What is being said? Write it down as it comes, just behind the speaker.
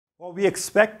Well, we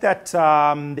expect that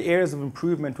the areas of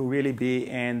improvement will really be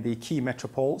in the key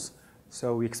metropoles.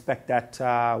 So we expect that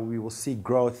we will see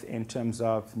growth in terms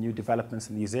of new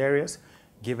developments in these areas,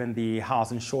 given the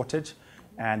housing shortage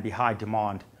and the high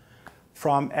demand.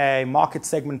 From a market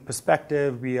segment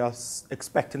perspective, we are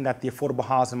expecting that the affordable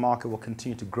housing market will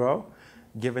continue to grow,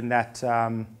 given that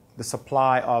the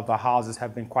supply of houses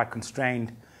have been quite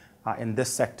constrained in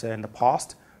this sector in the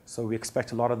past. So we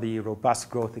expect a lot of the robust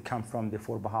growth to come from the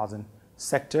affordable housing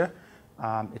sector.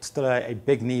 It's still a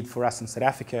big need for us in South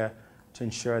Africa to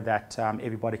ensure that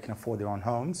everybody can afford their own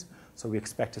homes. So we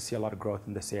expect to see a lot of growth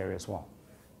in this area as well.